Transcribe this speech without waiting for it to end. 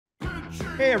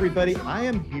Hey, everybody. I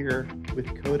am here with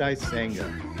Kodai Senga,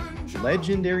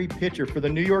 legendary pitcher for the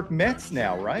New York Mets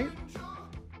now, right?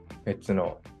 メッツ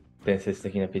の伝説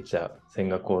的なピッチャー、千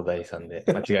賀滉大さんで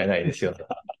間違いないですよ。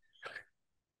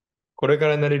これか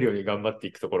らなれるように頑張って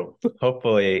いくところ。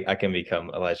Hopefully, I can become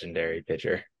a legendary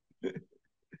pitcher.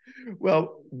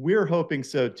 Well, we're hoping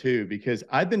so too, because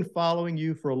I've been following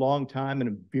you for a long time and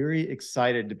I'm very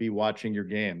excited to be watching your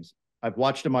games. I've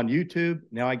watched them on YouTube.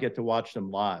 Now I get to watch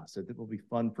them live. So it will be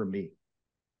fun for me.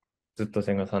 ずっと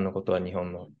千賀さんのことは日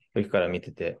本の時から見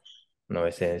てて、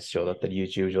SNS 上だったり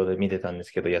YouTube 上で見てたんで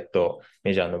すけど、やっと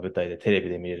メジャーの舞台でテレビ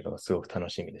で見れるのがすごく楽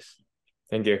しみです。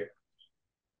Thank you.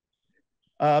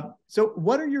 So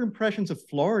what are your impressions of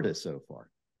Florida so far?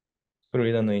 フロ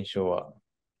リダの印象は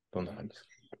どんな感じですか？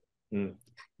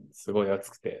すごい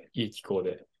暑くて、いい気候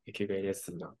で、息がいいで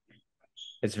すな。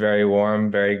It's very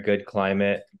warm, very good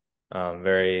climate.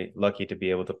 Very lucky to be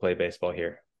able to play baseball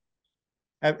here.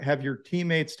 Have your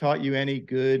teammates taught you any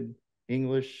good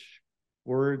English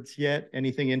words yet?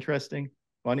 Anything interesting?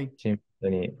 Funny? チーム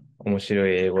に面白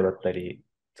い英語だったり、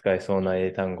使えそうな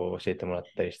英単語を教えてもらっ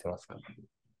たりしてますか？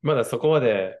まだそこま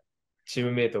でチー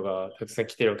ムメイトがたくさん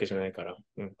来てるわけじゃないから、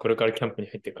これからキャンプに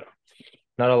入ってから。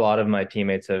Not a lot of my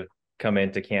teammates have come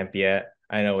into camp yet.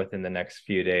 I know within the next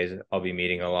few days I'll be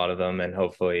meeting a lot of them and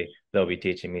hopefully they'll be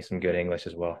teaching me some good English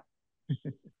as well.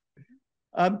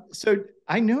 So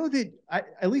I know that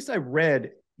at least I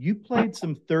read you played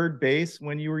some third base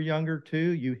when you were younger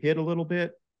too. You hit a little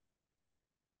bit.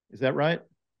 Is that right?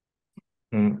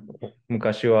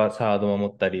 昔はサードも持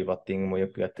ったりバッティングもよ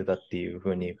くやってたっていうふ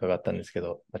うに伺ったんですけ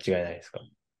ど、間違いないですか？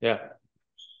 Yeah.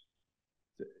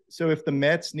 So if the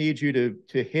Mets need you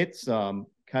to hit some,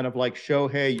 kind of like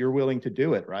Shohei, you're willing to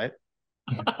do it, right?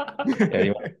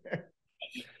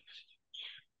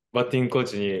 バッティングコー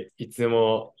チにいつで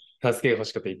も助けが欲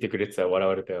しかったら言ってくれてたら笑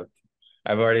われたよ。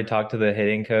I've already talked to the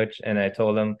hitting coach and I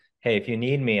told him, hey, if you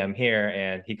need me, I'm here.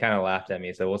 And he kind of laughed at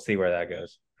me. So we'll see where that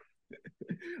goes.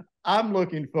 I'm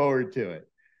looking forward to it.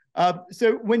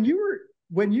 So when you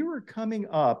were coming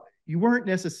up, you weren't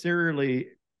necessarily,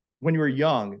 when you were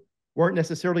young, weren't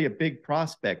necessarily a big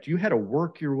prospect. You had to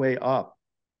work your way up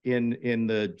in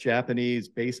the Japanese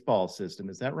baseball system.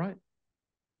 Is that right?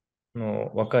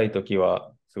 若い時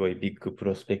はすごいビッグプ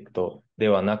ロスペクトで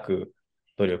はなく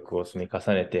努力を積み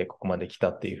重ねてここまで来た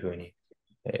っていうふうに、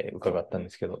伺ったんで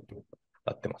すけど、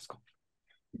合ってますか？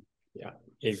 Yeah,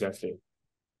 exactly.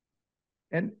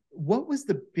 And what was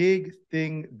the big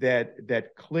thing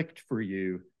that clicked for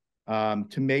you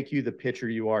to make you the pitcher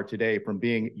you are today, from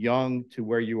being young to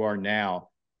where you are now?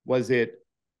 Was it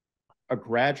a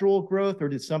gradual growth, or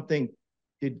did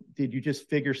you just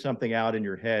figure something out in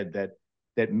your head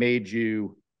that made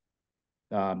you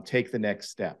take the next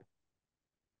step?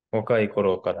 若い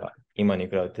頃から今に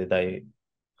比べて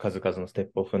数々のステ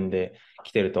ップを踏んで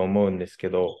きてると思うんですけ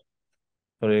ど、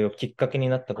それをきっかけに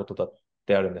なったことだっ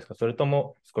てあるんですか？それと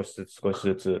も少しず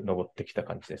つ登ってきた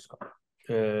感じですか？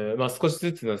少し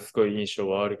ずつのすごい印象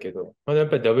はあるけど、やっ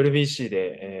ぱり WBC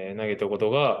で、投げたこと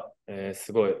が、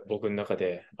すごい僕の中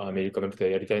でアメリカの舞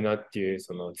台やりたいなっていう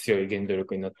その強い原動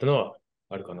力になったのは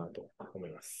あるかなと思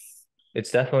います。It's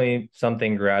definitely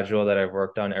something gradual that I've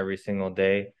worked on every single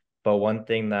day, but one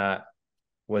thing that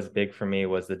was big for me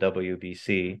was the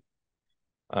WBC.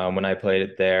 When I played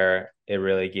it there,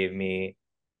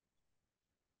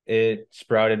 it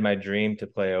sprouted my dream to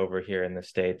play over here in the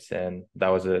States, and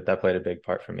that played a big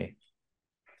part for me.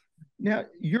 Now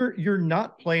you're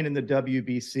not playing in the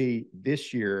WBC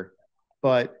this year,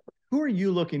 but who are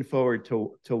you looking forward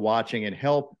to watching and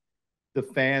help the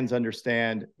fans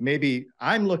understand? Maybe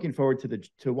I'm looking forward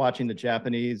to watching the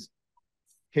Japanese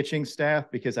pitching staff,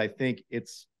 because I think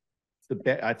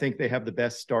I think they have the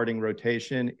best starting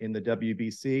rotation in the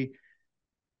WBC.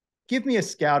 Give me a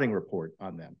scouting report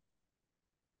on them.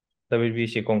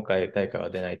 WBC 今回大会は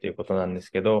出ないということなんです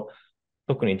けど、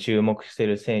特に注目してい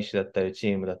る選手だったりチ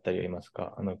ームだったりはいます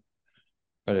か？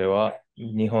彼は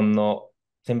日本の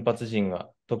先発陣が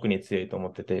特に強いと思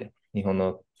ってて、日本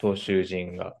の投手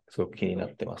陣がすごく気になっ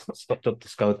てます。ちょっと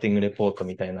スカウティングレポート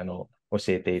みたいなのを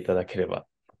教えていただければ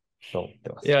と思って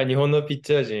ます。いや、日本のピッ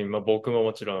チャー陣、僕も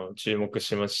もちろん注目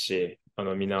しますし、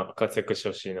みんな活躍して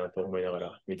ほしいなと思いなが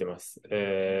ら見てます。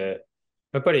や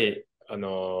っぱり、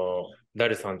ダ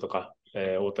ルさんとか、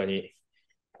大谷、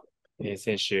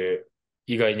選手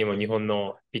以外にも日本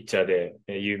のピッチャーで、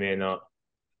有名な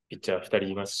ピッチャー2人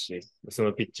いますし、そ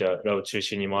のピッチャーらを中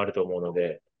心に回ると思うの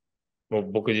で、も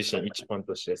う僕自身一ファン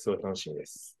としてすごい楽しみで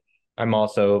す。I'm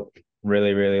also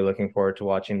really, really looking forward to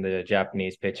watching the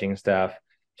Japanese pitching staff,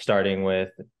 starting with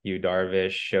Yu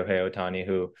Darvish, Shohei Ohtani,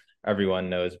 who everyone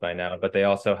knows by now. But they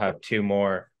also have two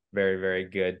more very, very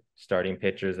good starting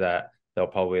pitchers that they'll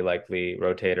probably likely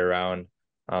rotate around.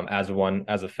 As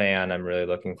a fan, I'm really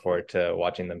looking forward to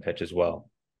watching them pitch as well.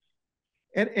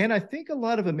 And I think a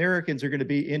lot of Americans are going to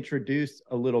be introduced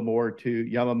a little more to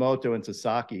Yamamoto and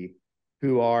Sasaki,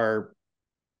 who are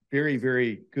very,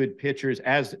 very good pitchers,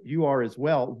 as you are as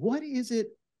well. What is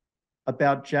it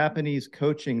about Japanese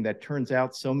coaching that turns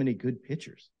out so many good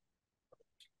pitchers?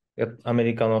 アメ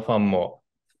リカのファンも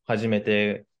初め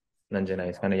てなんじゃない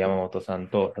ですかね、山本さん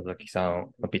と佐々木さ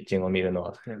んのピッチングを見るの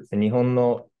は。日本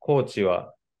のコーチ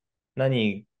は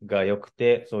何が良く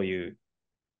て、そういう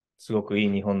すごくい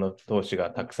い日本の投手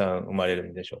がたくさん生まれる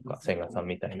んでしょうか、千賀さん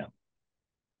みたいな。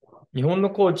日本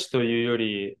のコーチというよ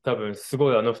り、多分す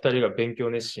ごいあの二人が勉強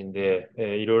熱心で、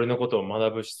いろいろなことを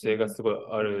学ぶ姿勢がすごい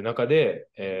ある中で、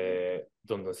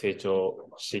どんどん成長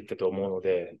していったと思うの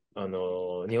で、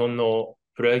日本の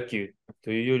プロ野球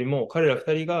というよりも、彼ら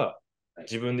二人が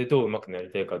自分でどう上手くな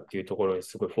りたいかっていうところに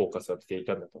すごいフォーカスを当ててい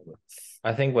たんだと思います。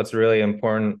I think what's really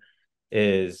important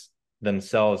is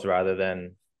themselves rather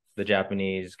than the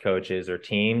Japanese coaches or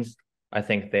teams. I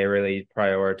think they really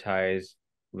prioritize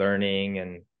learning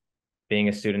and being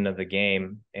a student of the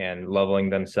game and leveling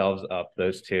themselves up,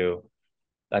 those two.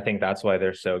 I think that's why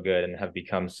they're so good and have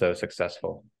become so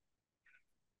successful.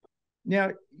 Now,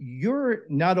 you're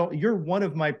one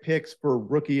of my picks for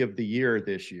Rookie of the Year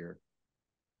this year,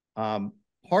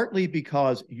 partly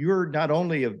because you're not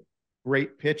only a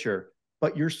great pitcher,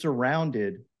 but you're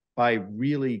surrounded by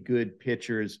really good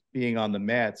pitchers being on the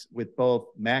Mets with both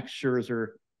Max Scherzer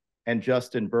and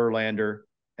Justin Verlander,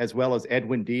 as well as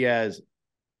Edwin Diaz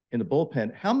in the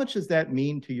bullpen. How much does that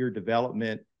mean to your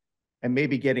development and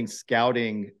maybe getting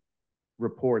scouting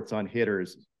reports on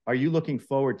hitters? Are you looking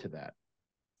forward to that?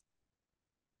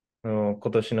 今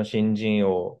年の新人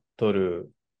を取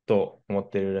ると思っ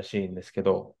てるらしいんですけ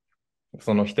ど、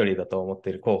その一人だと思って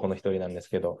いる候補の一人なんです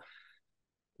けど、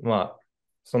ま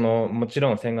あ、もち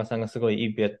ろん千賀さんがすごいい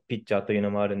いピッチャーというの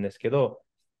もあるんですけど、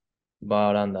バ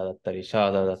ーランダーだったり、シャ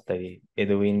ーダーだったり、エ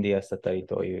ドウィン・ディアスだったり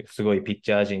というすごいピッ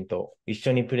チャー陣と一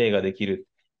緒にプレーができる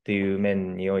っていう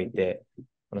面において、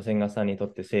千賀さんにと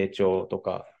って成長と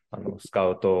か、スカ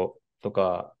ウトと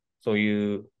か、そう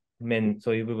いう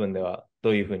部分では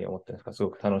どういうふうに思ってるんですか？すご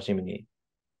く楽しみに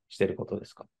してることで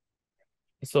すか？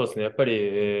そうですね。やっぱ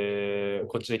り、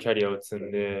こっちでキャリアを積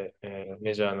んで、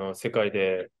メジャーの世界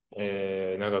で、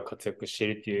長く活躍して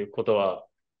いるということは、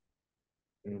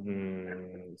そ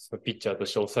のピッチャーと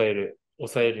して抑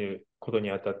えること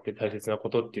にあたって大切なこ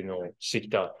とっていうのをしてき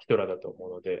た人らだと思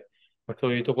うので、そ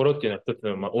ういうところっていうのは一つ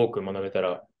の、多く学べた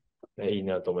らいい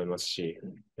なと思いますし、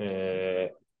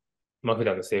普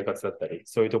段の生活だったり、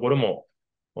そういうところも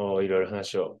いろいろ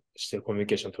話をしてコミュニ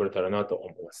ケーション取れたらなと思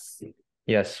います。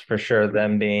Yes, for sure.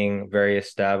 Them being very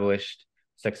established,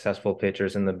 successful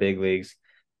pitchers in the big leagues,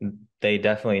 they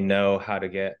definitely know how to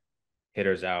get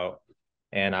hitters out.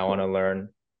 And I want to learn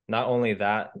not only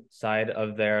that side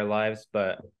of their lives,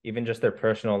 but even just their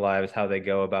personal lives, how they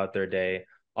go about their day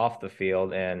off the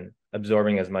field and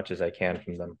absorbing as much as I can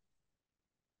from them.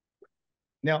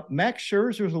 Now, Max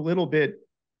Scherzer's a little bit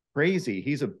crazy.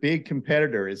 He's a big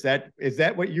competitor. Is that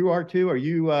what you are too? Are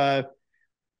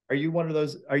you one of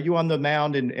those? Are you on the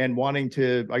mound and wanting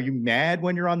to? Are you mad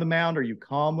when you're on the mound? Are you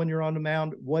calm when you're on the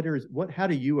mound? How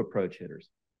do you approach hitters?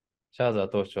 シャーザー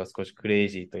投手は少しクレイ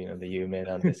ジーというので有名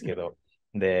なんですけど、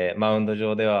で、マウンド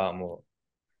上ではもう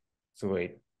すご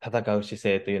い戦う姿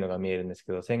勢というのが見えるんです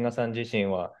けど、千賀さん自身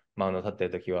はマウンド立ってい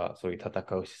るときはそういう戦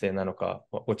う姿勢なのか、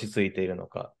落ち着いているの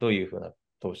か、どういうふうな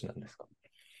投手なんですか？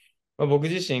僕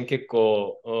自身結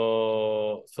構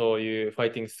そういうファ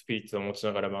イティングスピリッツを持ち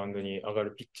ながらマウンドに上が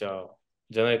るピッチャー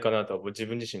じゃないかなと自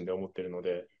分自身で思っているの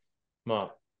で、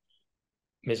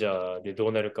メジャーでど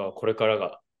うなるかはこれから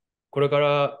は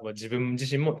自分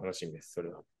自身も楽しみです。それ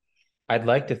は。I'd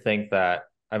like to think that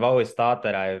I've always thought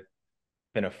that I've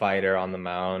been a fighter on the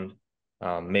mound,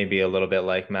 maybe a little bit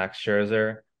like Max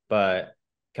Scherzer, but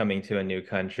coming to a new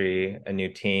country, a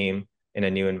new team, in a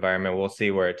new environment, we'll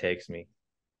see where it takes me.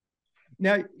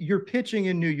 Now you're pitching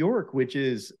in New York, which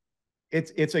is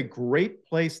it's a great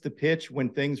place to pitch when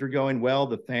things are going well.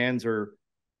 The fans are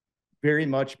very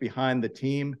much behind the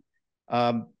team.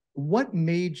 What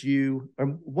made you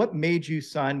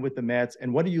sign with the Mets,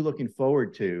 and what are you looking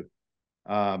forward to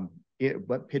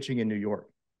pitching in New York?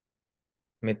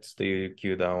 メッツという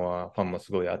球団はファンも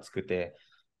すごい熱くて、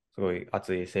すごい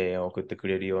熱い声援を送ってく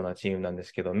れるようなチームなんで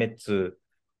すけど、メッツ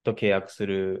と契約す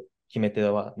る決め手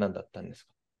は何だったんです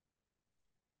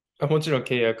か？もちろん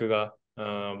契約が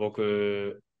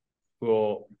僕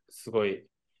をすごい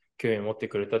興味を持って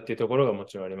くれたっていうところがも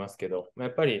ちろんありますけど、や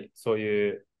っぱりそう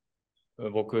いう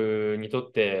僕にと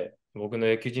って、僕の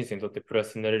野球人生にとってプラ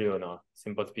スになれるような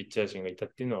先発ピッチャー陣がいたっ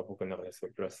ていうのは僕の中ですご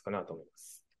いプラスかなと思いま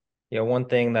す。Yeah, one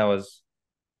thing that's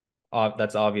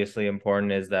obviously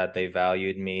important is that they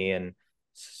valued me and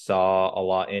saw a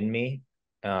lot in me.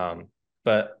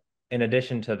 But in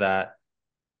addition to that,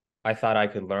 I thought I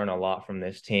could learn a lot from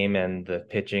this team and the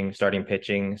starting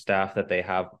pitching staff that they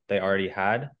already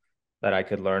had, that I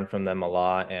could learn from them a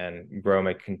lot and grow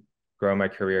my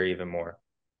career even more.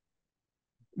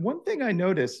 One thing I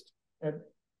noticed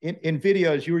in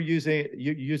videos, you were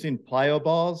using plyo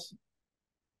balls.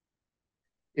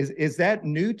 Is that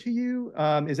new to you?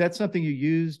 Is that something you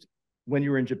used when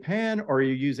you were in Japan, or are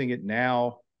you using it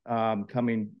now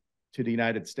coming to the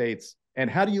United States? And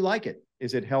how do you like it?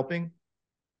 Is it helping?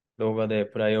 動画で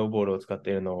プライオボールを使っ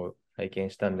ているのを拝見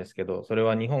したんですけど、それ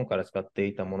は日本から使って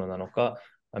いたものなのか、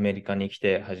アメリカに来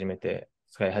て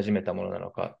使い始めたものなの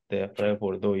かって、プライオボ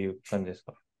ールどういう感じです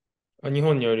か？日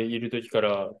本にいる時か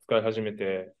ら使い始め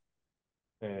て、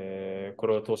こ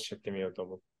れを通してやってみようと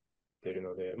思っている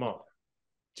ので、まあ、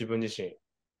自分自身、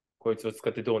こいつを使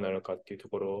ってどうなるかっていうと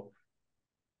ころ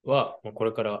は、こ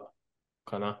れから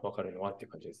かな、わかるのはってい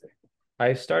う感じですね。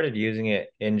I started using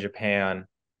it in Japan,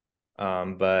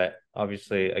 but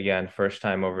obviously, again, first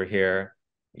time over here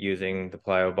using the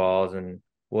plyo balls, and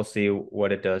we'll see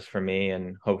what it does for me,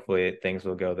 and hopefully things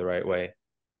will go the right way.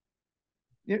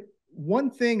 One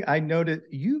thing I noticed,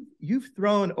 you've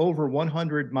thrown over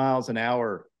 100 miles an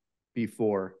hour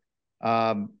before,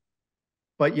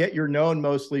 but yet you're known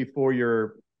mostly for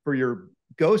your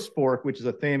ghost fork, which is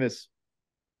a famous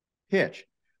pitch.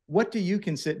 What do you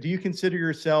consider? Do you consider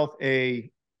yourself a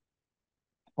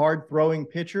hard throwing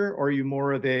pitcher, or are you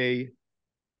more of a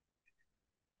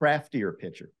craftier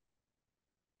pitcher?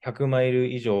 100マイル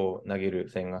以上投げる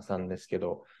千賀さんですけ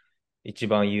ど、一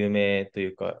番有名とい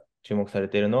うか注目され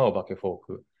ているのはお化けフォー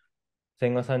ク。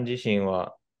千賀さん自身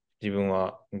は自分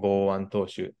は剛腕投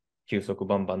手、球速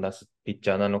バンバン出すピッチ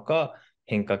ャーなのか、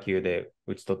変化球で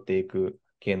打ち取っていく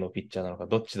系のピッチャーなのか、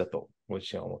どっちだとご自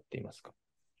身は思っていますか？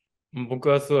僕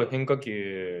はすごい変化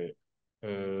球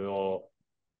を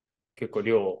結構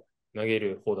量投げ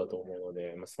る方だと思うの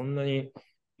で、そんなに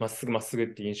まっすぐっ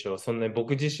ていう印象はそんなに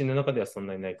僕自身の中ではそん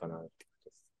なにないかなって感じ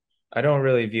です。I don't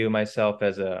really view myself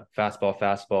as a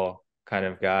fastball kind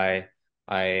of guy.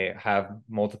 I have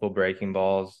multiple breaking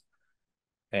balls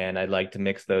and I'd like to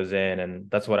mix those in, and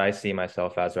that's what I see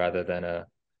myself as rather than a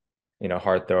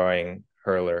hard throwing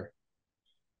hurler.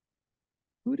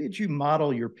 Who did you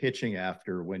model your pitching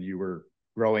after when you were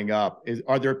growing up?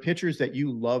 Are there pitchers that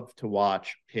you love to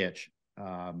watch pitch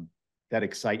that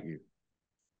excite you?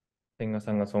 千賀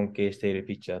さんが尊敬している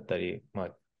ピッチャーだったり、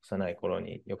幼い頃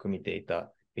によく見てい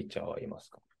たピッチャーはいます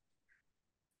か？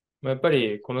やっぱ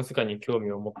りこの世界に興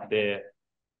味を持って、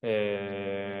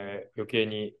余計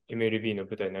に MLB の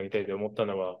舞台に投げたいと思った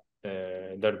のは、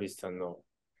ダルビッシュさんの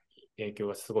影響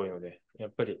がすごいので、や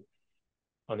っぱり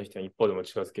あの人に一歩でも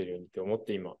近づけるようにと思っ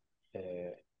て今、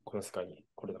この世界に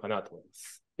来れたかなと思いま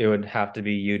す。It would have to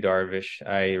be you, Darvish.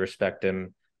 I respect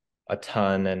him a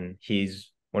ton, and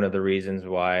he's one of the reasons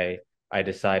why I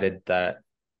decided that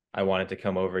I wanted to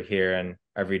come over here, and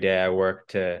every day I work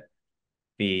to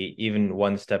be even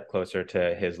one step closer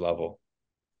to his level.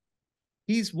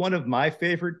 He's one of my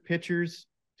favorite pitchers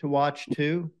to watch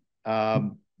too.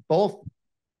 Both,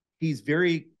 he's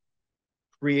very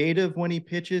creative when he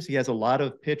pitches. He has a lot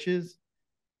of pitches,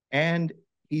 and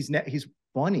he's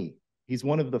funny. He's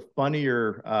one of the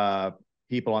funnier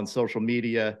people on social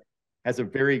media. Has a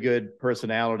very good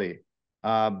personality.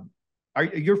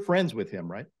 You're friends with him,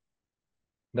 right?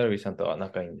 ダルビッシュさんとは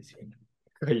仲いいんですよね。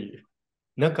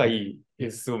仲い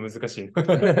い。すごい難しい。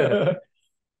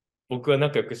僕は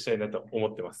仲良くしたいなと思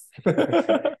ってます。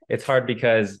It's hard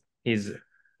because he's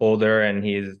older and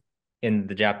he's in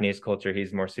the Japanese culture,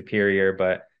 he's more superior,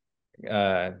 but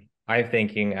I'm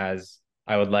thinking as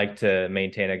I would like to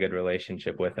maintain a good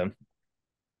relationship with him.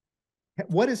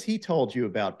 What has he told you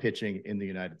about pitching in the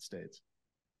United States?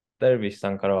 ダルビッシュさ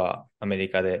んからはアメ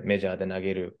リカでメジャーで投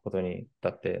げることに至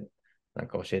って何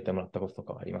か教えてもらったことと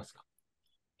かありますか？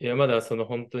いや、まだその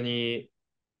本当に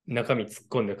中身突っ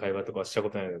込んで会話とかはしたこ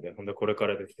とないので、本当これか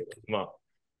らですけど、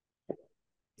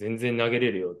全然投げ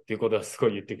れるよっていうことはすご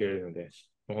い言ってくれるので、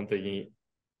本当に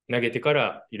投げてか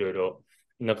らいろいろ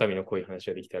中身の濃い話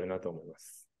ができたらなと思いま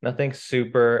す。Nothing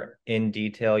super in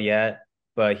detail yet,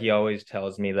 but he always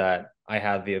tells me that I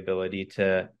have the ability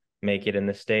to make it in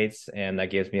the States, and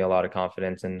that gives me a lot of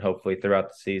confidence, and hopefully throughout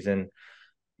the season,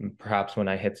 perhaps when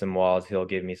I hit some walls, he'll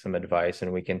give me some advice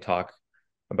and we can talk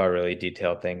about really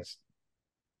detailed things.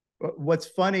 What's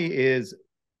funny is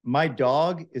my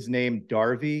dog is named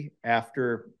Darby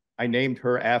after I named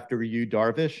her after you,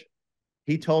 Darvish.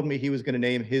 He told me he was going to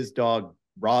name his dog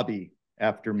Robbie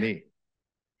after me.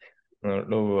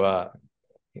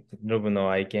 ロブ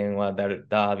の愛犬はダ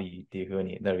ービーっていう風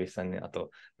にダルビッシュさんにあ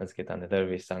と名付けたんで、ダル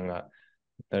ビッシ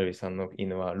ュさんの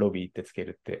犬はロビーってつけ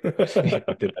るって言ってた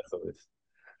そうです。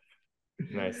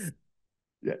Nice.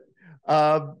 Yeah.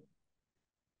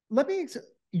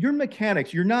 Your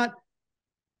mechanics,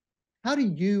 how do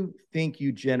you think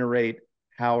you generate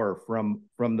power from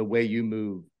the way you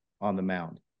move on the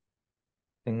mound?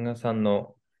 千賀さん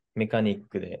のメカニ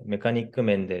ック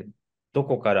面でど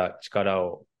こから力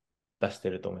を出して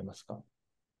ると思いますか？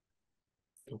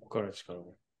どこから力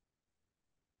を？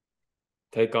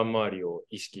体幹周りを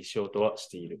意識しようとはし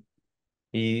ている。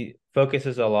He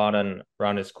focuses a lot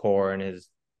around his core and his,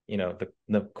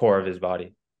 the core of his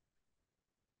body.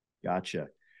 Gotcha.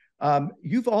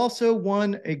 You've also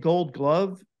won a gold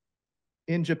glove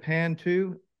in Japan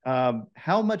too.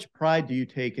 How much pride do you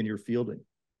take in your fielding?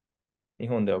 日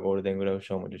本ではゴールデングラブ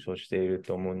賞も受賞している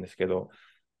と思うんですけど、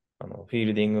フィー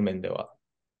ルディング面では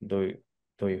どうい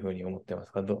うふうに思ってま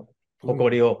すか？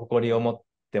誇りを持っ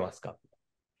てますか？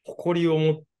誇りを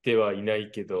持ってはいない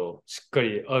けど、しっか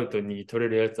りアウトに取れ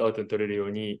るやつ、アウトに取れるよ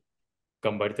うに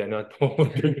頑張りたいなと思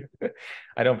っている。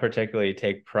I don't particularly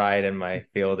take pride in my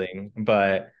fielding,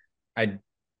 but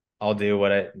I'll do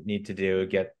what I need to do,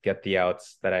 get the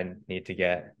outs that I need to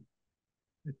get.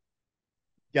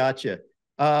 Gotcha.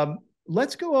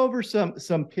 Let's go over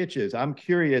some pitches. I'm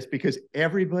curious because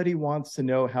everybody wants to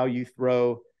know how you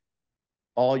throw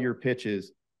all your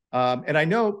pitches. And I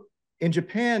know in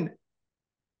Japan,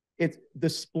 the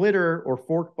splitter or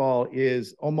forkball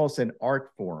is almost an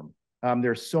art form.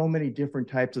 There's so many different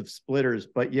types of splitters,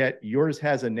 but yet yours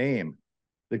has a name,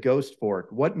 the ghost fork.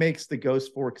 What makes the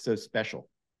ghost fork so special?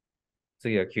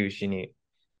 次は球種に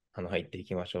入ってい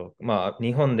きましょう。まあ、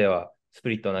日本ではスプ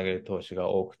リットを投げる投手が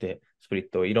多くて、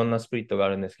いろんなスプリットがあ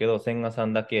るんですけど、千賀さ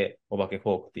んだけお化けフ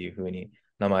ォークっていう風に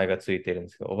名前がついてるんで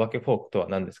すけど、お化けフォークとは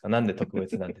何ですか？なんで特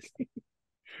別なんですか？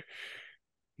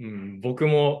僕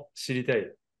も知りた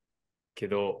いけ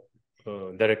ど、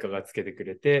誰かがつけてく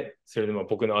れて、それで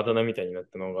僕のあだ名みたいになっ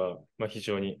たのが、非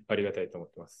常にありがたいと思っ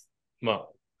てます。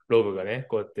ロブがね、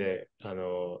こうやって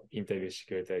インタビューし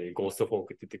てくれたり、ゴーストフォー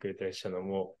クって言ってくれたりしたの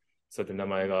も、そうやって名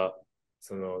前が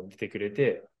出てくれ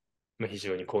て、非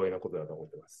常に光栄なことだと思っ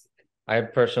てます。I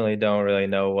personally don't really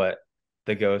know what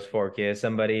the ghost fork is.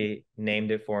 Somebody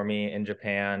named it for me in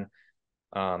Japan,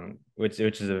 which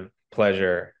is a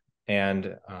pleasure.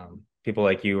 And people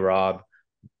like you, Rob,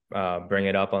 bring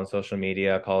it up on social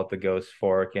media, call it the ghost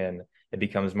fork, and it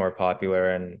becomes more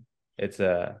popular. And it's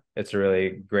a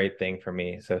really great thing for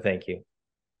me. So thank you.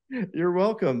 You're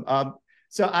welcome.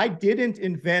 So I didn't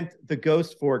invent the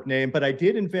ghost fork name, but I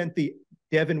did invent the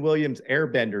Devin Williams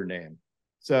Airbender name.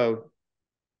 So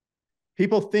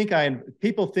people think I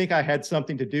had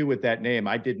something to do with that name.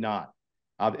 I did not,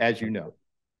 as you know.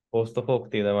 ゴーストフォークっ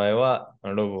ていう名前は、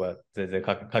ロブは全然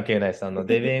関係ないです。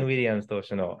デビン・ウィリアムズ投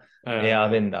手のエア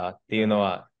ーベンダーっていうの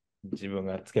は自分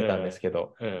がつけたんですけ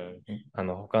ど、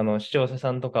他の視聴者さ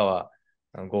んとかは、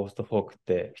ゴーストフォークっ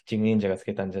てピッチング忍者がつ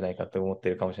けたんじゃないかって思って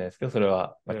るかもしれないですけど、それ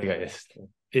は間違いです。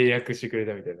英訳してくれ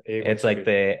たみたいな。It's like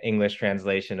the English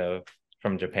translation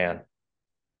from Japan,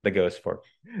 the ghost fork.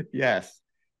 Yes.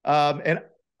 And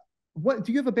what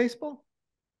do you have a baseball?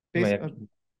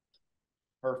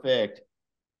 Perfect.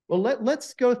 Well,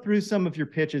 let's go through some of your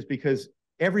pitches because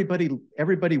everybody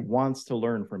wants to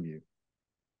learn from you.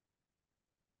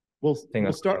 We'll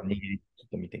start.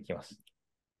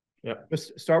 Yeah.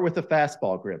 Let's start with the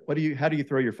fastball grip. How do you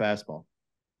throw your fastball?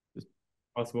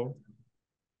 Fastball.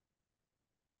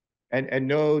 And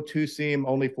no two seam,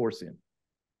 only four seam.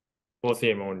 Four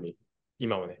seam only.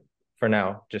 今はね。For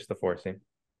now, just the four seam.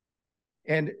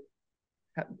 And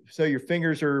so your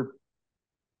fingers are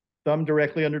thumb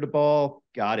directly under the ball.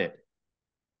 Got it.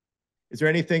 Is there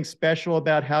anything special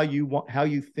about how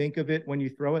you think of it when you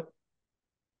throw it?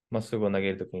 まっすぐを投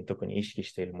げるときに特に意識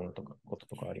しているものとか、こと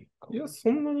とかありか？いや、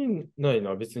そんなにない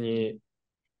な。別に、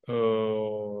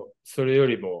それよ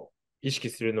りも意識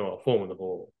するのはフォームの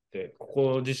方で、こ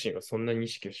こ自身がそんなに意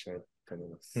識をしないと思い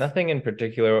ます。Nothing in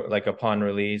particular, like upon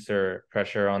release or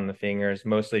pressure on the fingers,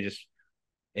 mostly just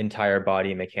entire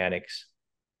body mechanics.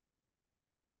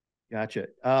 Gotcha.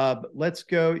 Let's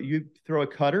go. You throw a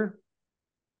cutter.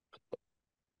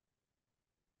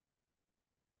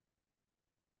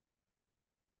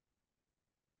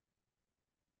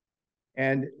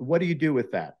 And what do you do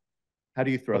with that? How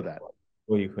do you throw that?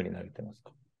 どういうふうになれてます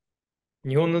か？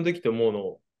日本の時と思う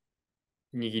の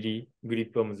握り、グリ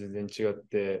ップはもう全然違っ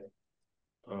て、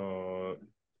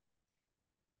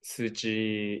数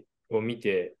値を見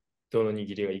て、どの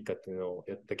握りがいいかっていうのを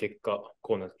やった結果、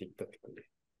こうなっていったって感じ。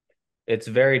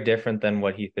It's very different than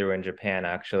what he threw in Japan,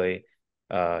 actually.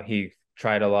 He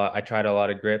tried a lot. I tried a lot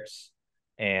of grips,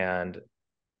 and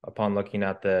upon looking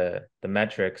at the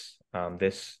metrics,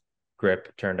 this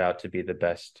grip turned out to be the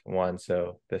best one.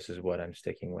 So this is what I'm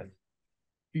sticking with.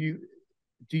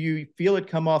 Do you feel it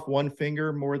come off one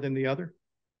finger more than the other?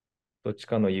 どっち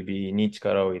かの指に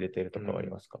力を入れているとかはあり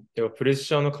ますか？でもプレッ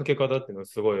シャーのかけ方っていうのは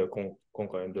すごい今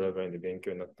回のドライブラインで勉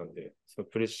強になったんで、その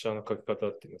プレッシャーのかけ方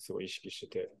っていうのをすごい意識し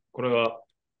てて、これが、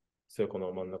そういうこ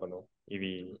の真ん中の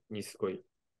指にすごい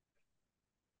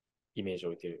イメージを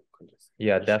置いてる感じです。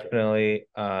Yeah, definitely.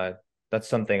 That's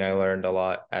something I learned a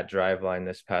lot at Driveline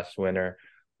this past winter.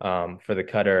 For the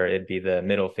cutter, it'd be the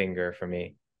middle finger for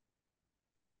me.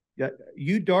 Yeah,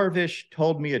 Darvish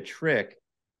told me a trick.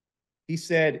 He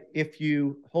said, if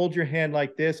you hold your hand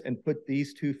like this and put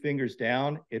these two fingers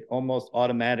down, it almost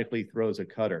automatically throws a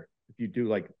cutter. If you do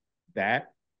like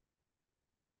that,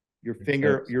 your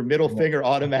middle finger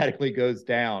automatically goes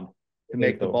down to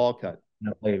make the ball cut.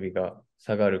 中指が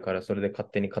下がるからそれで勝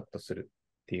手にカットする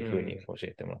っていうふうに教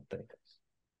えてもらったみたいです。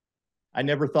I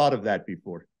never thought of that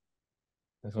before.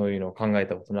 そういうのを考え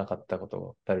たことなかったこと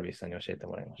をダルビッシュさんに教えて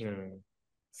もらいました。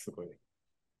すごい。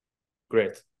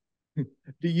Great.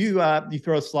 Do you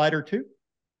throw a slider too?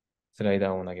 スライダ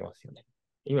ーを投げますよね。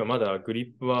今まだグ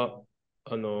リップはい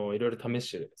ろいろ試し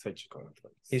てる最中かなって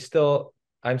感じです。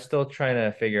I'm still trying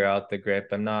to figure out the grip.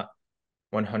 I'm not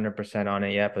 100% on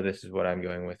it yet, but this is what I'm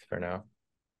going with for now.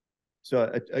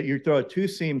 So you throw a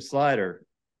two-seam slider.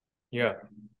 Yeah.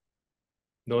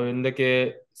 どんだ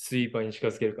けスイーパーに近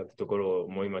づけるかってところを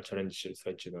もう今チャレンジしてる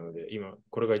最中なので、今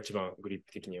これが一番グリッ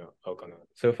プ的には合うかな。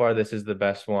So far, this is the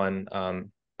best one.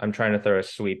 I'm trying to throw a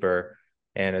sweeper,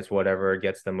 and it's whatever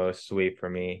gets the most sweep for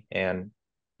me. And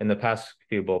in the past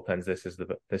few bullpens, this has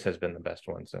been the best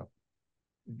one. So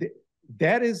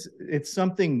it's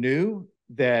something new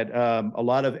that a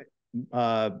lot of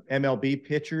MLB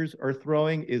pitchers are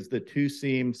throwing is the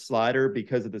two-seam slider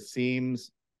because of the seam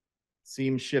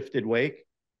shifted wake.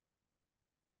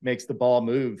 Makes the ball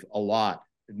move a lot.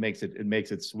 It makes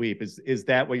it sweep. Is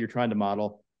that what you're trying to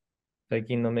model? 最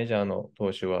近のメジャーの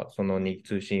投手はその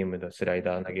ツーシームでスライ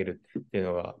ダー投げるっていう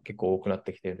のが結構多くなっ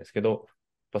てきてるんですけど、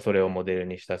それをモデル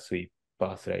にしたスイー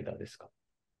パースライダーですか？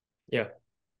 Yeah.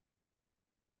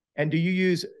 And do you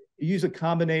use a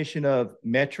combination of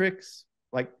metrics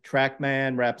like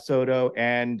TrackMan, Rapsodo,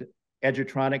 and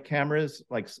Edgertronic cameras,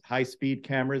 like high-speed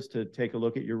cameras, to take a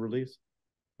look at your release?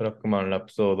 トラックマン、ラ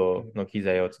プソードの機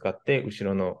材を使って後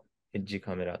ろのエッジ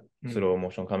カメラ、スロー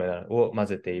モーションカメラを混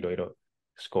ぜていろいろ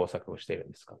試行錯誤している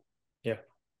んですか？ Yeah.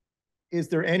 Is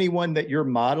there anyone that you're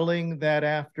modeling that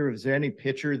after? Is there any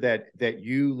pitcher that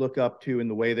you look up to in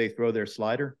the way they throw their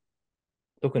slider?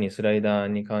 特にスライダー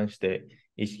に関して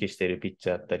意識しているピッチ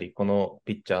ャーだったり、この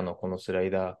ピッチャーのこのスライ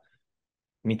ダー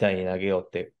みたいに投げようっ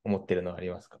て思ってるのはあ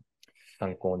りますか？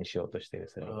参考にしようとしている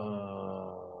スライダー。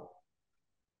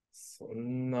そ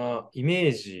んなイメ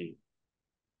ージ、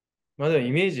まあでも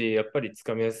イメージやっぱりつ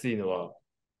かみやすいのは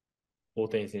大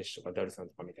谷選手とかダルさん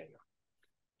とかみたいな、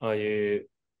ああいう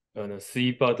ス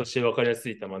イーパーとして分かりやす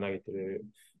い球投げてる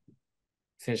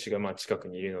選手がまあ近く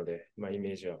にいるので、まあイ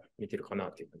メージは見てるかな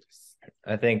っていう感じです。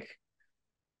I think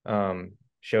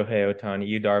Shohei Ohtani,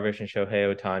 Yu Darvish and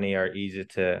Shohei Ohtani are easy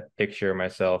to picture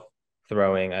myself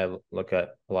throwing. I look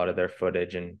at a lot of their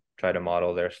footage and try to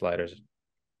model their sliders.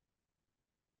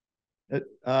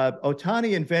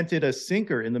 Ohtani invented a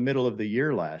sinker in the middle of the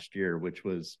year last year, which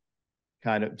was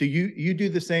kind of, do you do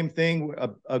the same thing,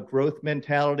 a growth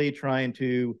mentality, trying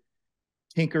to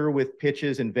tinker with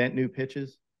pitches, invent new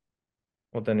pitches?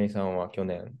 大谷さんは去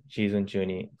年シーズン中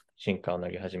にシンカーを投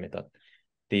げ始めたっ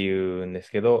ていうんです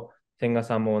けど、千賀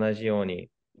さんも同じように、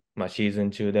まあ、シーズ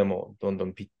ン中でもどんど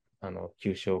ん球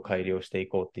種を改良してい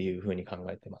こうっていうふうに考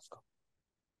えてますか？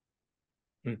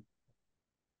は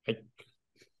い。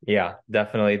Yeah,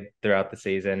 definitely throughout the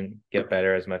season, get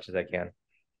better as much as I can.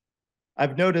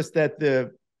 I've noticed that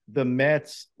the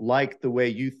Mets like the way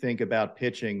you think about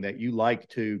pitching, that you like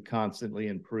to constantly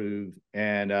improve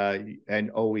and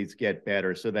always get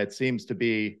better. So that seems to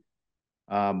be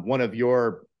one of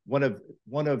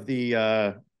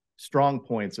the strong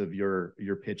points of your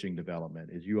pitching development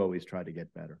is you always try to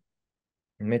get better.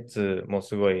 メッツも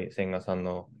すごい千賀さん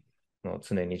の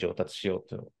常に上達しよう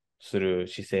とする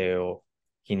姿勢を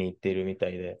気に入っているみた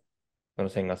いで、その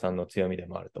千賀さんの強みで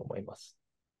もあると思います。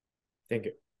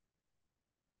Thank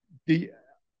you.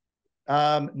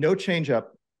 No changeup.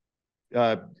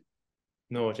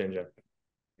 No changeup.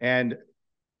 And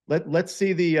let's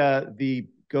see the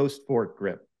ghost fork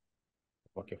grip.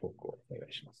 分けフォークをお願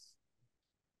いします。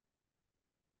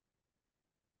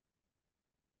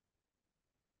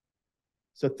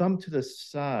So thumb to the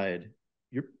side.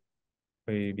 You're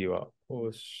小指はこ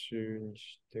う周に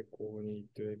して、こうに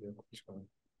と指はこっちか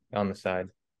な。on the side.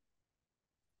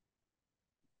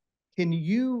 Can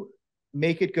you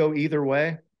make it go either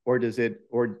way, or is it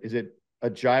a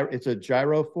gyro? It's a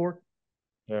gyro fork.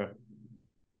 Yeah.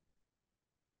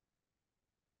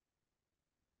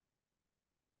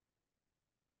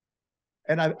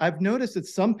 And I've noticed that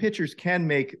some pitchers can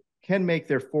make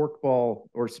their forkball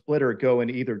or splitter go in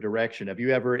either direction. Have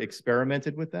you ever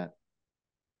experimented with that?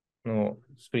 の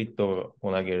スプリット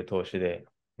を投げる投手で、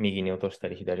右に落とした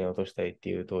り左に落としたりって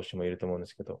いう投手もいると思うんで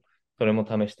すけど、それも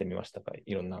試してみましたか？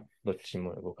いろんなどっち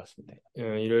も動かすみたい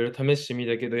な。いろいろ試してみ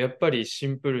たけど、やっぱりシ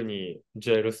ンプルに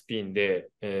ジャイロスピンで、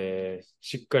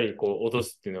しっかりこう落と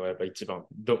すっていうのがやっぱ一番、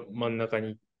真ん中に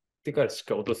行ってからしっ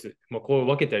かり落とす。まあ、こう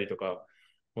分けたりとか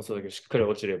もそうだけど、しっかり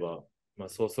落ちれば、まあ、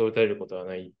そうそう打たれることは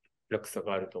ない落差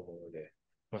があると思うので、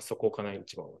まあ、そこかな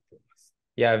一番思っています。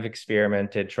Yeah, I've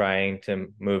experimented trying to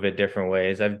move it different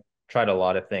ways. I've tried a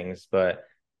lot of things, but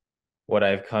what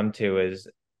I've come to is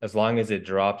as long as it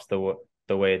drops the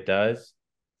way it does,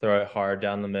 throw it hard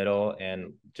down the middle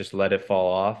and just let it fall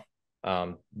off.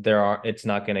 It's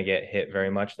not going to get hit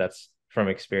very much. That's from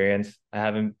experience.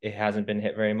 It hasn't been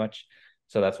hit very much.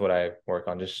 So that's what I work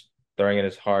on, just throwing it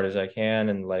as hard as I can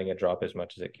and letting it drop as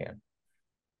much as it can.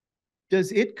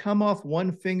 Does it come off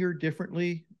one finger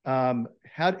differently? How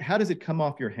does it come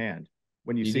off your hand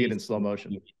when you see it in slow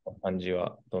motion? 感じ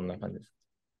はどんな感じですか？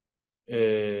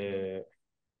え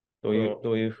どう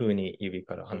いうふうに指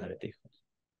から離れていくか。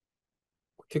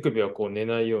手首はこう寝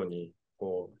ないように、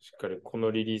こうしっかりこ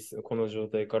のリリース、この状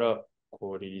態から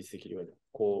こうリリースできるように、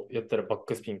こうやったらバッ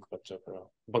クスピンかかっちゃうから、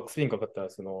バックスピンかかったら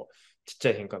そのちっち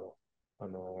ゃい変化の、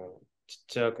ちっ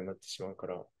ちゃくなってしまうか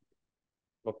ら、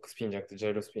バックスピンじゃなくてジャ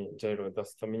イロスピン、ジャイロを出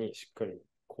すためにしっかり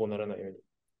こうならないように、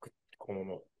この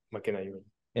まま負けないように。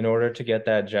In order to get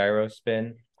that gyro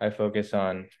spin, I focus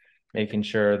on making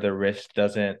sure the wrist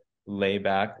doesn't lay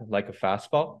back like a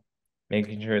fastball,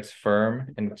 making sure it's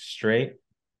firm and straight,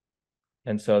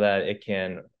 and so that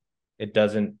it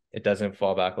doesn't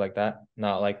fall back like that,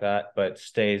 not like that, but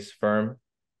stays firm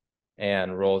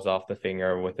and rolls off the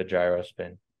finger with a gyro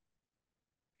spin.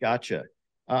 Gotcha.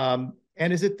 And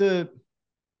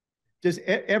does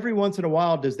every once in a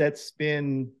while, does that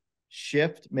spin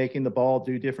shift, making the ball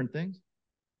do different things?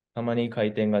 たまに回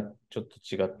転がちょっと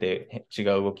違って違う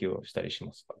動きをしたりし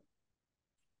ますか？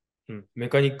メ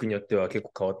カニックによっては結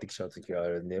構変わってきちゃう時があ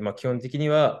るんで、まあ、基本的に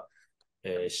は、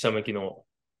下向きの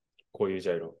こういうジ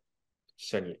ャイロ、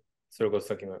下に、それこそ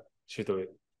さっきのシュート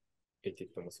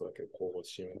80もそうだけど、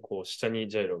こう下に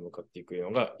ジャイロを向かっていく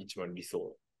のが一番理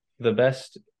想。The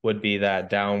best would be that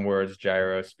downwards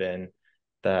gyro spin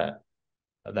that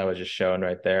was just shown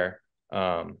right there.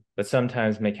 But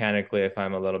sometimes mechanically, if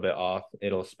I'm a little bit off,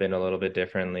 it'll spin a little bit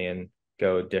differently and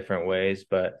go different ways.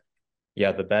 But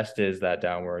yeah, the best is that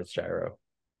downwards gyro.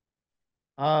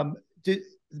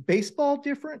 Baseball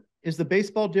different? Is the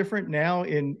baseball different now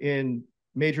in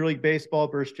Major League Baseball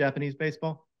versus Japanese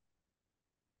baseball?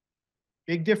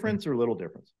 Big difference or little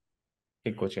difference?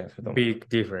 Big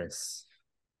difference.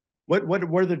 What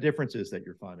are the differences that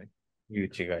you're finding? いう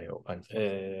違いを感じま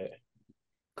す。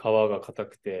皮が硬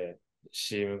くて、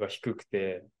シームが低く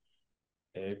て、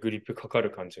グリップかか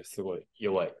る感じがすごい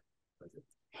弱い。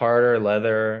Harder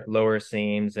leather, lower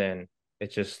seams, and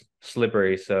it's just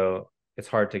slippery, so it's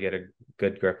hard to get a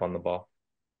good grip on the ball.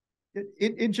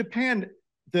 In Japan,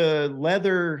 the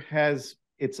leather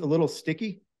it's a little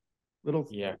sticky.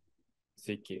 Yeah,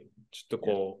 sticky. ちょっと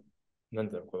こう、な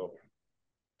んだろう、この、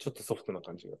ちょっとソフトな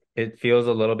感じが。It feels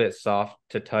a little bit soft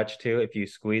to touch too. If you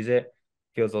squeeze it,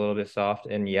 it feels a little bit soft,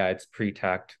 and yeah, it's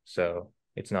pre-tacked, so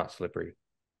it's not slippery.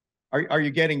 Are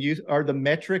you getting used? Are the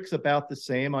metrics about the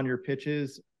same on your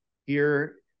pitches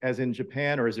here as in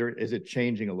Japan, or is it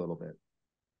changing a little bit?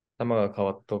 球が変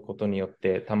わったことによっ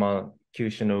て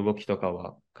球種の動きとか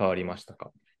は変わりました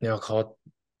か？いや、変わっ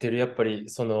てる。やっぱり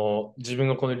その自分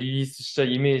がこのリリースした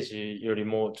イメージより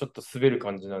もちょっと滑る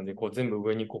感じなんで、こう全部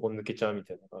上にここ抜けちゃうみ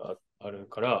たいなのがある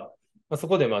から、まあ、そ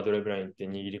こでまあドライブラインって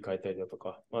握り替えたりだと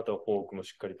か、あとはフォークも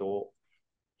しっかりと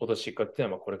落としていくかっていう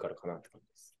のはまあこれからかなって感じ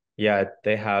です。Yeah,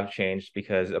 they have changed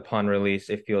because upon release,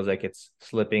 it feels like it's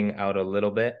slipping out a little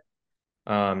bit.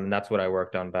 That's what I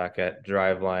worked on back at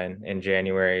Driveline in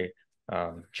January,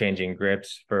 changing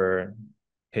grips for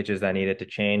pitches that needed to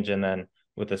change. And then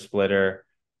with the splitter,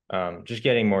 just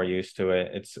getting more used to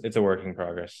it. It's a work in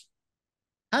progress.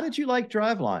 How did you like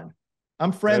Driveline?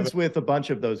 I'm friends with a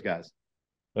bunch of those guys.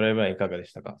 ドライブラインいかがで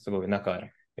したか？すごい仲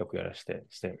良くして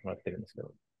もらってるんですけ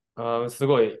ど。す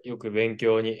ごいよく勉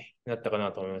強になったか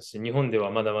なと思いますし、日本では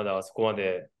まだまだそこま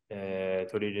で、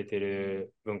取り入れて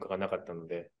る文化がなかったの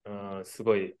で、す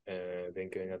ごい、勉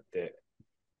強になって、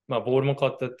まあ、ボールも変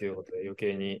わったっていうことで余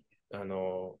計に、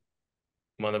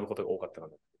学ぶことが多かったかな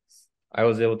と思います。I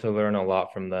was able to learn a lot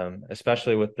from them,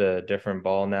 especially with the different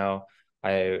ball now.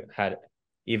 I had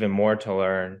even more to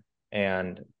learn,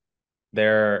 and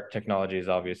their technology is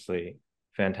obviously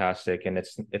fantastic, and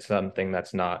it's something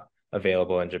that's not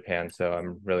available in Japan. So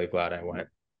I'm really glad I went.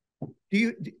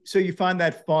 So you find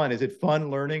that fun? Is it fun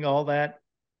learning all that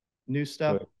new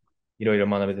stuff? いろいろ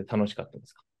学べて楽しかったで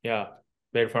すか？ Yeah,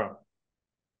 very fun.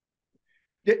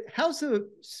 How's the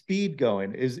speed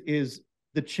going? Is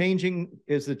the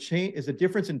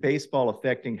difference in baseball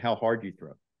affecting how hard you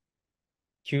throw?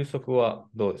 球速は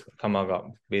どうですか？球が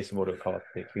ベースボールが変わっ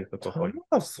て球速は。球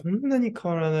はそんなに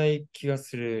変わらない気が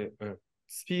する。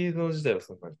スピード自体は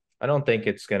そんなに。I don't think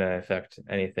it's going to affect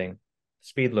anything.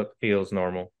 Speed feels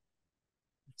normal.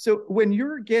 So when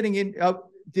you're getting in,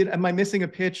 am I missing a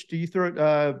pitch? Do you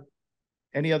throw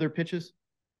any other pitches?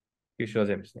 球種は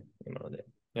全部ですね、今ので。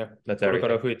Yeah, That's これか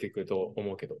ら everything. 増えていくと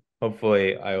思うけど。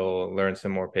Hopefully, I will learn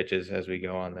some more pitches as we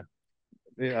go on.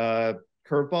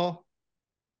 Curveball?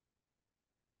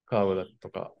 カーブだと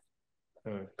か。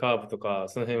カーブとか、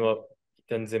その辺は一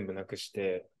旦全部なくし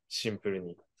て、シンプル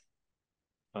に、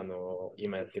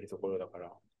今やってるところだから、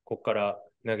ここから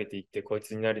投げていって、こい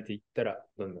つに慣れていったら、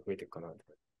どんどん増えていくかなと。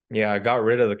Yeah, I got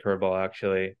rid of the curveball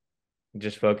actually.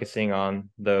 Just focusing on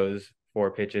those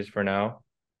 4 pitches for now.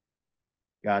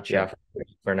 Gotcha. Yeah,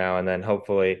 for now, and then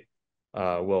hopefully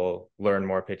we'll learn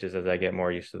more pitches as I get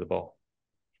more used to the ball.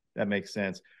 That makes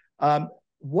sense.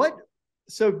 What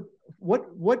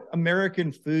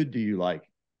American food do you like?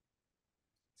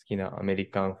 好きなアメリ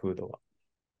カンフードは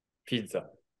ピッツァ。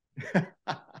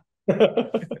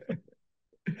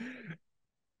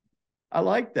I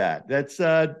like that. That's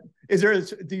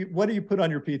what do you put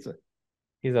on your pizza?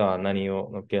 ピザは何を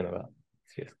乗っけるのが好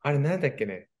きですか？あれなんだっけ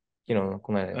ね。昨日の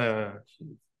この間チ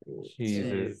チー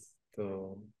ズーズ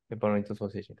とペパロニとソ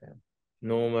ーセージみたいな。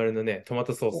ノーマルのね、トマ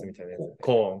トソースみたいなやつ。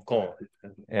コーン。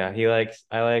Yeah,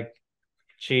 I like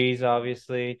cheese,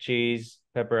 obviously. Cheese,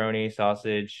 pepperoni,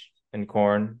 sausage, and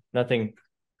corn. Nothing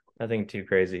too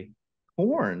crazy.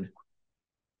 Corn.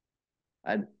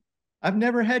 I've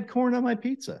never had corn on my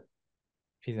pizza.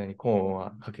 ピザにコーン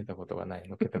はかけたことがない、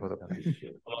乗っけたことがない。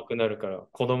甘くなるから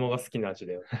子供が好きな味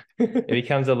だよ。It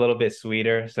becomes a little bit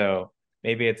sweeter, so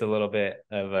maybe it's a little bit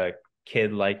of a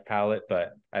kid-like palate,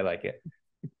 but I like it.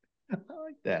 I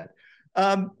like that.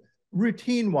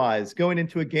 Routine-wise, going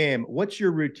into a game, what's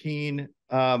your routine,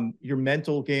 your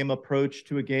mental game approach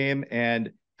to a game,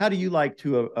 and how do you like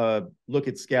to look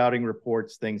at scouting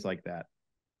reports, things like that?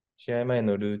 試合前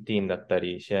のルーティンだった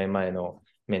り、試合前の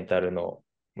メンタルの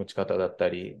持ち方だった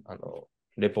り、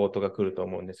レポートが来ると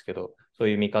思うんですけど、そ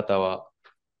れの見方は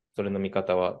どう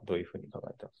いうふうに考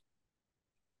えてますか？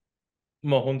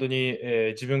まあ本当に、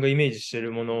自分がイメージしてい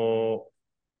るもの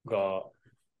が、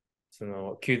そ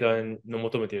の球団の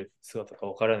求めている姿か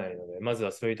わからないので、まず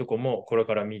はそういうとこもこれ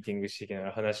からミーティングしていきなが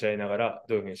ら話し合いながら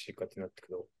どういうふうにしていくかってなってく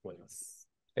ると思います。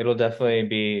It'll definitely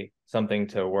be something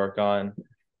to work on,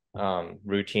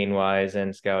 routine-wise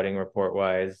and scouting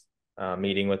report-wise,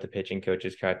 meeting with the pitching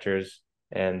coaches, catchers,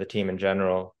 and the team in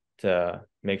general to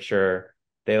make sure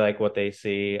they like what they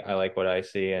see, I like what I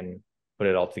see, and put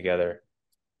it all together.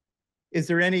 Is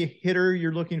there any hitter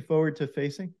you're looking forward to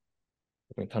facing?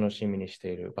 楽しみにし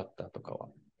ているバッターとかは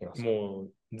いますか？も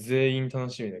う全員楽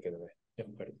しみだけどね、やっ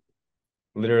ぱり。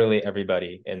Literally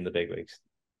everybody in the big leagues.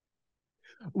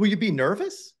 Will you be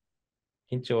nervous?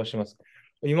 緊張はしますか？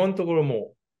今のところ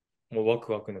もうワ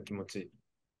クワクの気持ち、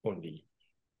オンリ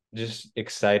ー。Just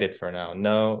excited for now.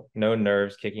 No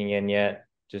nerves kicking in yet.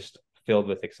 Just filled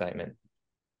with excitement.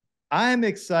 I'm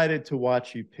excited to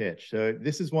watch you pitch. So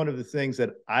this is one of the things that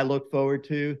I look forward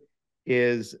to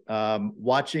is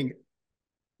watching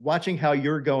how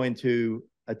you're going to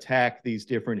attack these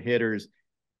different hitters.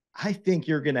 I think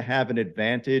you're going to have an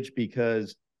advantage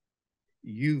because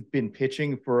you've been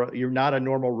pitching you're not a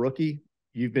normal rookie.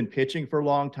 You've been pitching for a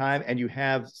long time and you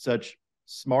have such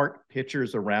smart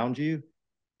pitchers around you.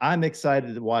 I'm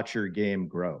excited to watch your game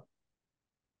grow.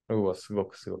 すご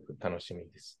く楽しみ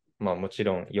です。まあもち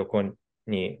ろん横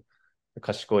に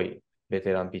賢いベ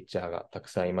テランピッチャーがたく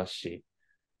さんいますし、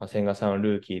千賀さん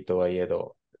ルーキーとはいえ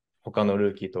ど、他の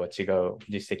ルーキーとは違う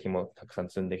実績もたくさん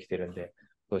積んできてるんで、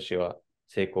今年は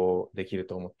成功できる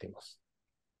と思っています。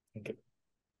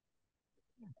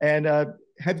And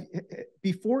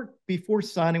before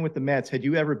signing with the Mets, had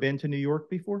you ever been to New York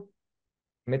before?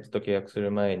 メッツと契約す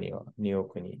る前にはニューヨー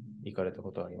クに行かれた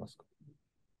ことはありますか？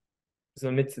そ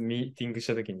のメッツミーティングし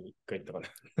たときに一回行ったかな。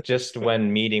Just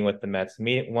when meeting with the Mets.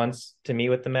 Once to meet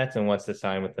with the Mets and once to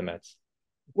sign with the Mets.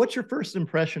 What's your first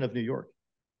impression of New York?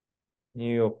 ニュ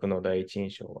ーヨークの第一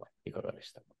印象はいかがで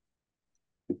したか？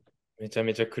めちゃ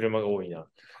めちゃ車が多いな。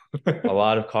A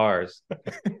lot of cars.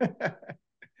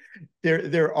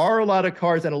 There are a lot of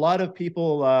cars and a lot of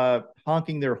people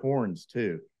honking their horns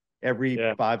too every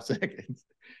 5 seconds.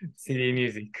 City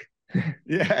music.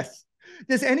 Yes.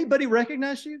 Does anybody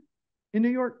recognize you in New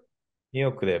York? ニュー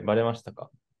ヨークでバレました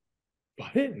か？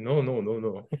バレ？No.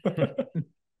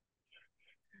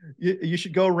 You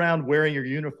should go around wearing your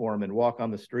uniform and walk on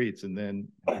the streets and then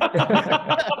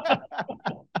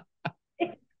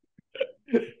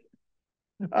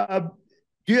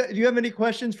do you have any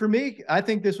questions for me? I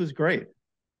think this was great.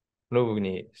 ロブ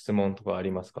に質問とかあ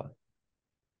りますか？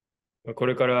こ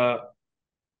れから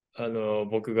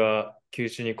僕が球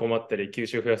種に困ったり球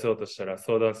種を増やそうとしたら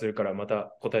相談するからま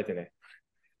た答えてね。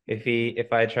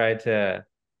If I try to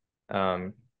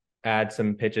add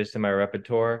some pitches to my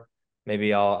repertoire,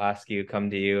 maybe I'll ask you, come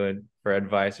to you for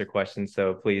advice or questions.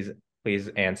 So please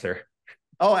answer.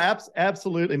 Oh,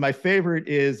 absolutely. My favorite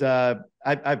is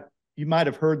you might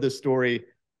have heard this story.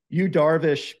 You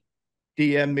Darvish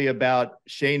DM'd me about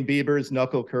Shane Bieber's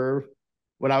knuckle curve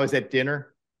when I was at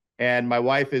dinner, and my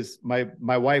wife was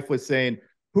saying,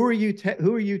 "Who are you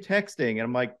texting?" And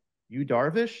I'm like, "You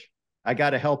Darvish? I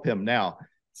got to help him now."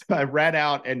 So I ran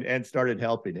out and started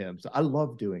helping him. So I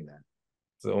love doing that.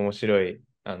 面白い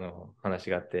話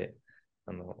があって、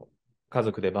家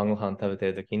族で晩ご飯食べて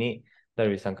るときに、ダ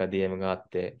ルビッシュさんから DM があっ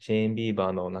て、シェーン・ビーバ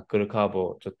ーのナックルカーブ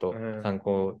をちょっと参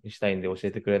考にしたいんで教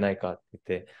えてくれないかって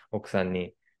言って、奥さん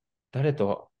に、誰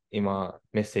と今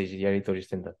メッセージやり取りし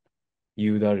てんだ？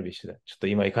ユー・ダルビッシュだ。ちょっと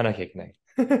今行かなきゃいけない。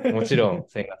もちろん、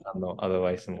千賀さんのアド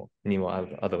バイスにも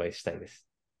アドバイスしたいです。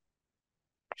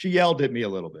She yelled at me a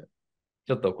little bit.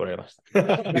 ちょっと怒られました。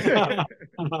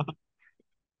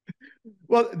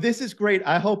Well, this is great.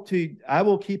 I will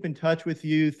keep in touch with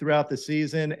you throughout the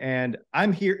season, and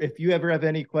I'm here. If you ever have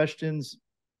any questions,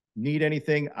 need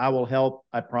anything, I will help.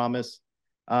 I promise.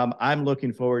 I'm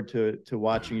looking forward to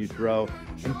watching you throw,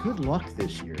 and good luck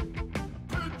this year.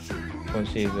 今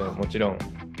シーズンもちろん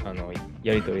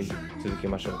やりとり続け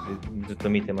ましょう。ずっと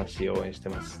見てますし応援して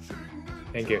ます。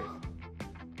Thank you.